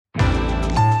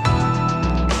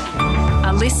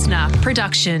listener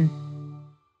production.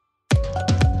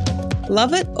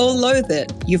 Love it or loathe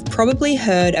it, you've probably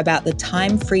heard about the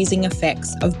time-freezing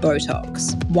effects of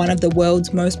Botox, one of the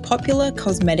world's most popular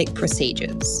cosmetic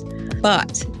procedures.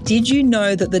 But did you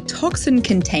know that the toxin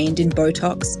contained in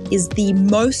Botox is the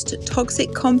most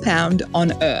toxic compound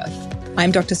on Earth?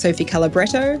 I'm Dr. Sophie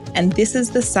Calabretto, and this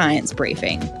is the Science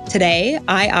Briefing. Today,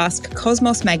 I ask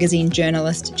Cosmos Magazine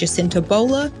journalist Jacinta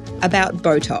Bowler about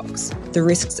Botox, the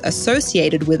risks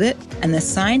associated with it, and the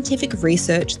scientific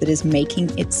research that is making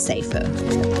it safer.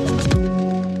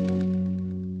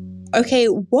 Okay,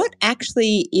 what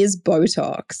actually is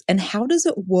Botox, and how does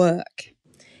it work?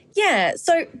 Yeah,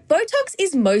 so Botox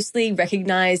is mostly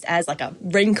recognised as like a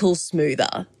wrinkle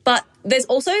smoother, but there's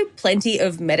also plenty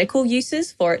of medical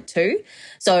uses for it too.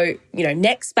 So,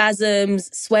 neck spasms,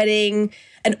 sweating,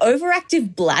 an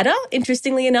overactive bladder,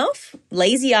 interestingly enough,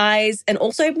 lazy eyes, and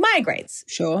also migraines.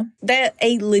 Sure. They're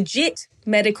a legit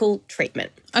medical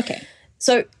treatment. Okay.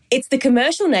 So it's the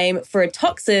commercial name for a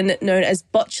toxin known as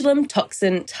botulinum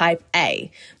toxin type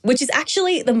A, which is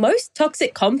actually the most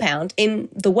toxic compound in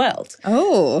the world.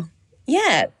 Oh.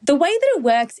 Yeah, the way that it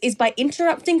works is by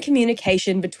interrupting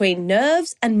communication between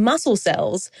nerves and muscle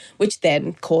cells, which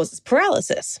then causes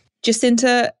paralysis.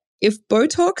 Jacinta, if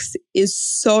Botox is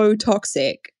so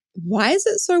toxic, why is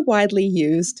it so widely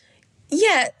used?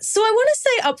 Yeah, so I want to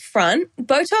say up front,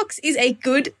 Botox is a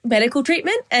good medical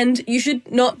treatment and you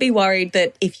should not be worried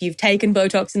that if you've taken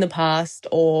Botox in the past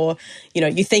or,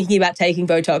 you're thinking about taking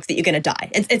Botox that you're going to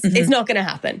die. It's not going to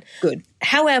happen. Good.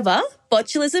 However,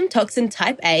 botulism toxin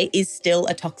type A is still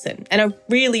a toxin and a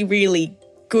really, really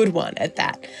good one at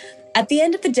that. At the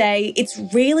end of the day, it's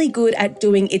really good at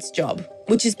doing its job,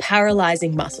 which is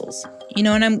paralyzing muscles.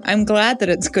 And I'm glad that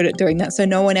it's good at doing that so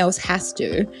no one else has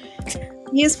to.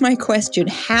 Here's my question.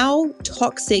 How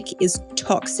toxic is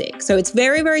toxic? So it's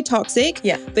very, very toxic,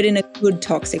 but in a good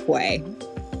toxic way.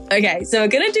 Okay, so we're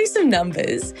going to do some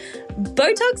numbers.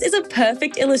 Botox is a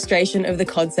perfect illustration of the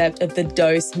concept of the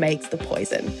dose makes the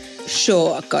poison.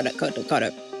 Sure, got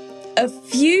it. A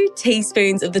few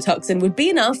teaspoons of the toxin would be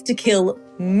enough to kill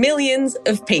millions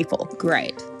of people.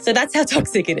 Great. So that's how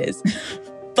toxic it is.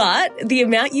 But the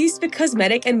amount used for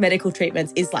cosmetic and medical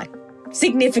treatments is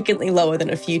significantly lower than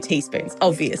a few teaspoons,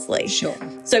 obviously. Sure.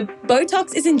 So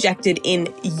Botox is injected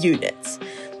in units.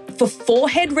 For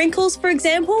forehead wrinkles, for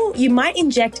example, you might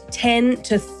inject 10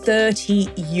 to 30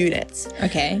 units.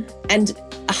 Okay. And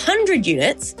 100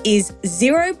 units is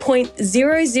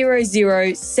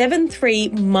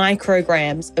 0.00073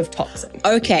 micrograms of toxin.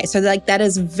 Okay, so that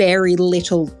is very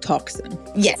little toxin.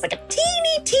 Yes, like a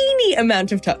teeny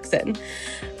amount of toxin.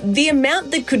 The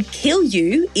amount that could kill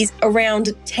you is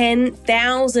around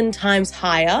 10,000 times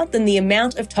higher than the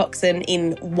amount of toxin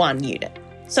in 1 unit.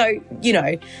 So,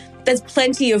 there's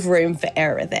plenty of room for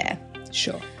error there.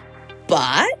 Sure.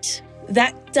 But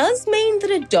that does mean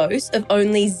that a dose of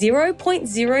only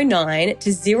 0.09 to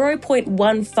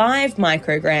 0.15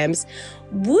 micrograms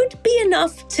would be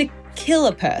enough to kill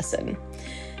a person.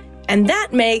 And that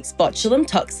makes botulinum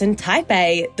toxin type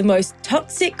A the most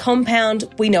toxic compound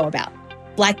we know about.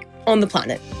 On the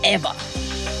planet, ever.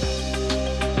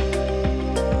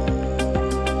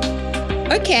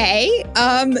 Okay,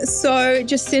 so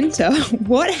Jacinta,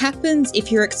 what happens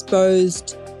if you're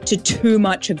exposed to too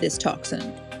much of this toxin?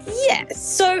 Yes,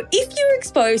 so if you're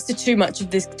exposed to too much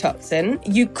of this toxin,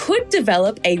 you could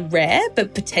develop a rare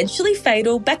but potentially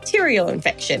fatal bacterial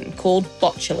infection called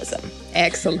botulism.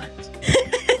 Excellent.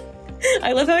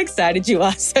 I love how excited you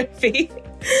are, Sophie.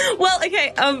 Well,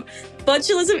 okay,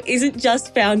 botulism isn't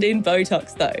just found in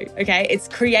Botox though, okay? It's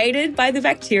created by the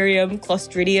bacterium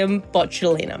Clostridium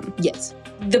botulinum. Yes.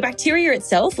 The bacteria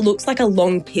itself looks like a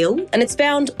long pill and it's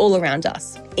found all around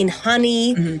us, in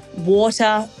honey,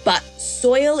 water, but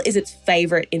soil is its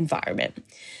favourite environment.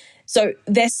 So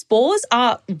their spores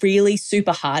are really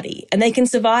super hardy and they can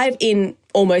survive in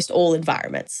almost all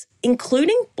environments,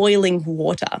 including boiling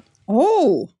water.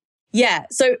 Oh. Yeah,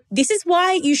 so this is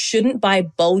why you shouldn't buy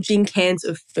bulging cans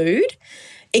of food.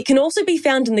 It can also be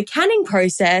found in the canning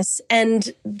process,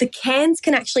 and the cans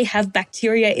can actually have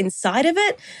bacteria inside of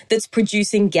it that's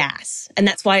producing gas, and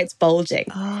that's why it's bulging.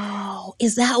 Oh,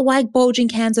 is that why bulging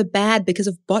cans are bad, because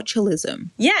of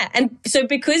botulism? Yeah, and so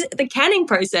because the canning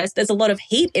process, there's a lot of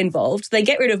heat involved, they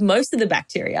get rid of most of the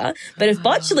bacteria, but if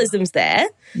botulism's there...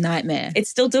 Nightmare. It's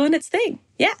still doing its thing,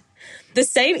 yeah. The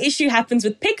same issue happens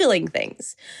with pickling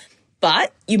things.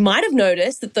 But you might have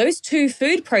noticed that those two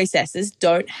food processes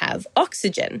don't have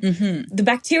oxygen. Mm-hmm. The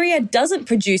bacteria doesn't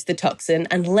produce the toxin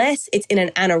unless it's in an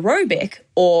anaerobic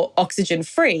or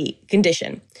oxygen-free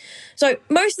condition. So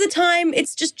most of the time,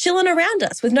 it's just chilling around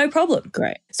us with no problem.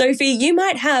 Great. Sophie, you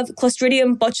might have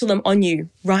Clostridium botulinum on you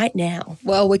right now.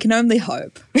 Well, we can only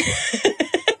hope.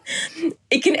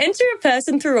 It can enter a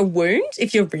person through a wound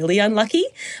if you're really unlucky,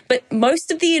 but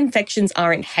most of the infections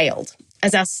are inhaled,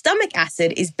 as our stomach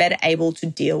acid is better able to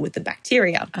deal with the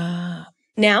bacteria.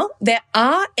 Now, there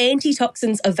are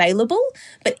antitoxins available,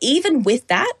 but even with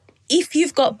that, if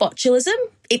you've got botulism,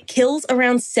 it kills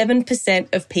around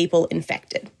 7% of people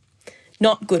infected.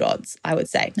 Not good odds, I would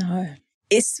say. No.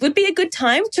 This would be a good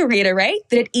time to reiterate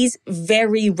that it is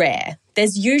very rare.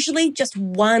 There's usually just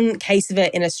one case of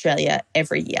it in Australia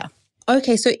every year.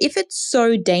 Okay, so if it's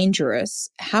so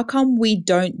dangerous, how come we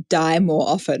don't die more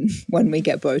often when we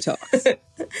get Botox?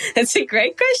 That's a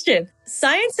great question.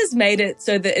 Science has made it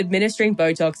so that administering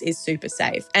Botox is super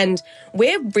safe, and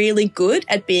we're really good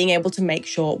at being able to make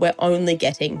sure we're only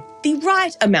getting the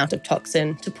right amount of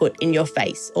toxin to put in your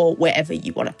face or wherever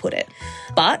you want to put it.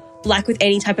 But like with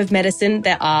any type of medicine,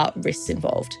 there are risks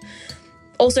involved.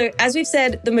 Also, as we've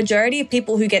said, the majority of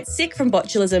people who get sick from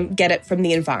botulism get it from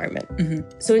the environment.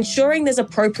 So ensuring there's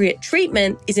appropriate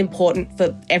treatment is important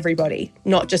for everybody,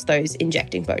 not just those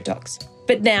injecting Botox.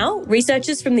 But now,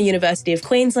 researchers from the University of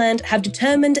Queensland have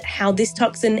determined how this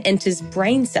toxin enters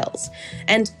brain cells,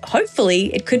 and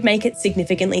hopefully it could make it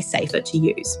significantly safer to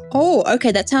use. Oh,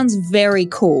 okay, that sounds very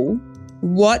cool.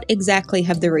 What exactly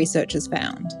have the researchers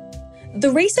found?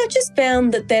 The researchers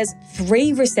found that there's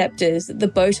 3 receptors that the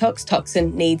Botox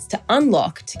toxin needs to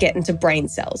unlock to get into brain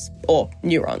cells, or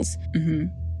neurons.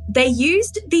 They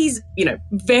used these,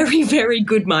 very, very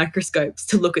good microscopes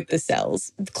to look at the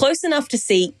cells, close enough to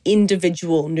see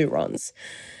individual neurons.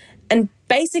 And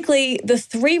basically, the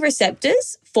 3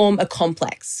 receptors form a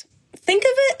complex. Think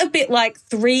of it a bit like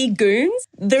 3 goons.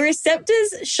 The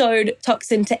receptors showed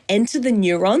toxin to enter the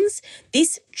neurons.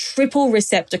 This triple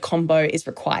receptor combo is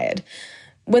required.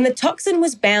 When the toxin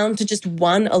was bound to just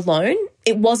one alone,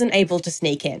 it wasn't able to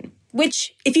sneak in,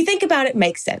 which, if you think about it,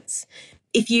 makes sense.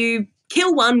 If you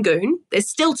kill one goon, there's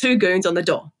still 2 goons on the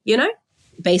door,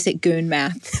 Basic goon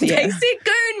math. Yeah. Basic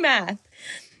goon math.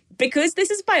 Because this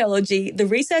is biology, the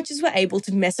researchers were able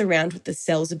to mess around with the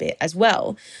cells a bit as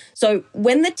well. So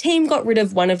when the team got rid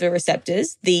of one of the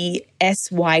receptors, the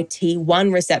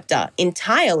SYT1 receptor,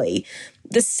 entirely,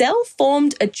 the cell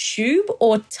formed a tube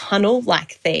or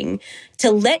tunnel-like thing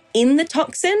to let in the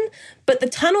toxin, but the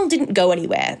tunnel didn't go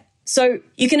anywhere. So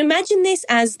you can imagine this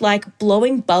as like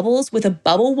blowing bubbles with a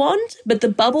bubble wand, but the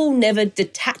bubble never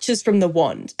detaches from the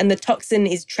wand and the toxin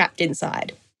is trapped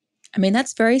inside. I mean,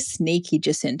 that's very sneaky,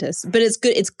 Jacintus, but it's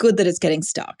good. It's good that it's getting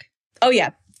stuck. Oh, yeah,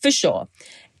 for sure.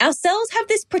 Our cells have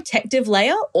this protective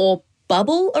layer or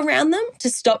bubble around them to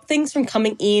stop things from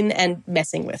coming in and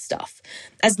messing with stuff.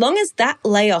 As long as that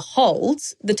layer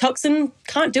holds, the toxin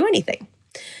can't do anything.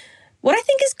 What I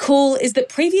think is cool is that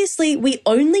previously we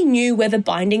only knew where the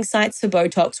binding sites for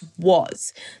Botox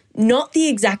was, not the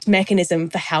exact mechanism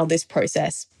for how this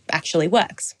process actually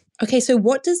works. Okay, so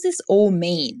what does this all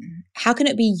mean? How can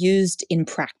it be used in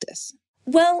practice?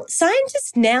 Well,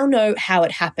 scientists now know how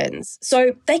it happens,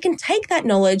 so they can take that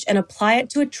knowledge and apply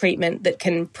it to a treatment that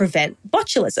can prevent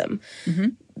botulism.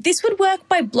 This would work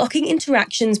by blocking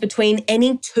interactions between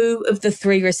any 2 of the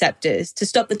 3 receptors to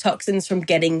stop the toxins from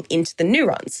getting into the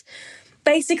neurons.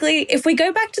 Basically, if we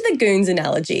go back to the goons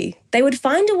analogy, they would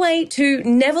find a way to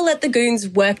never let the goons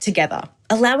work together,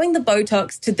 allowing the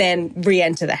Botox to then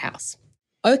re-enter the house.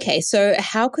 Okay, so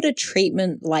how could a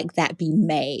treatment like that be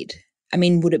made? I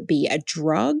mean, would it be a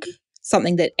drug,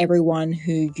 something that everyone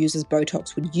who uses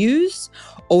Botox would use?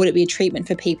 Or would it be a treatment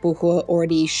for people who are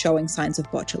already showing signs of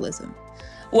botulism?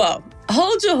 Well,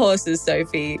 hold your horses,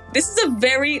 Sophie. This is a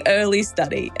very early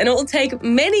study, and it will take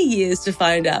many years to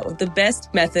find out what the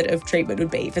best method of treatment would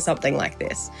be for something like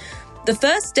this. The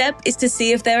first step is to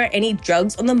see if there are any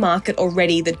drugs on the market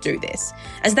already that do this,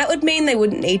 as that would mean they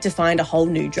wouldn't need to find a whole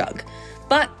new drug.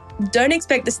 But don't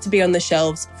expect this to be on the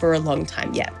shelves for a long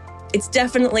time yet. It's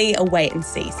definitely a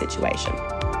wait-and-see situation.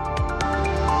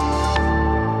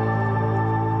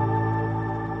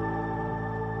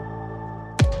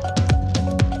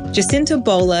 Jacinta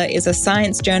Bowler is a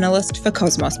science journalist for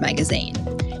Cosmos magazine.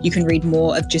 You can read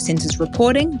more of Jacinta's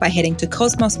reporting by heading to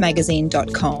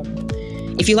cosmosmagazine.com.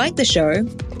 If you like the show,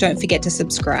 don't forget to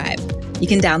subscribe. You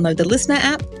can download the Listener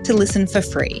app to listen for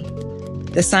free.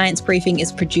 The Science Briefing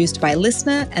is produced by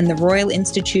Listener and the Royal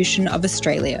Institution of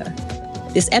Australia.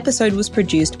 This episode was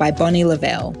produced by Bonnie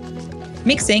Lavelle.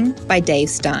 Mixing by Dave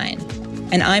Stein.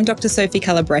 And I'm Dr. Sophie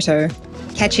Calabretto.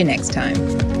 Catch you next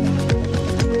time.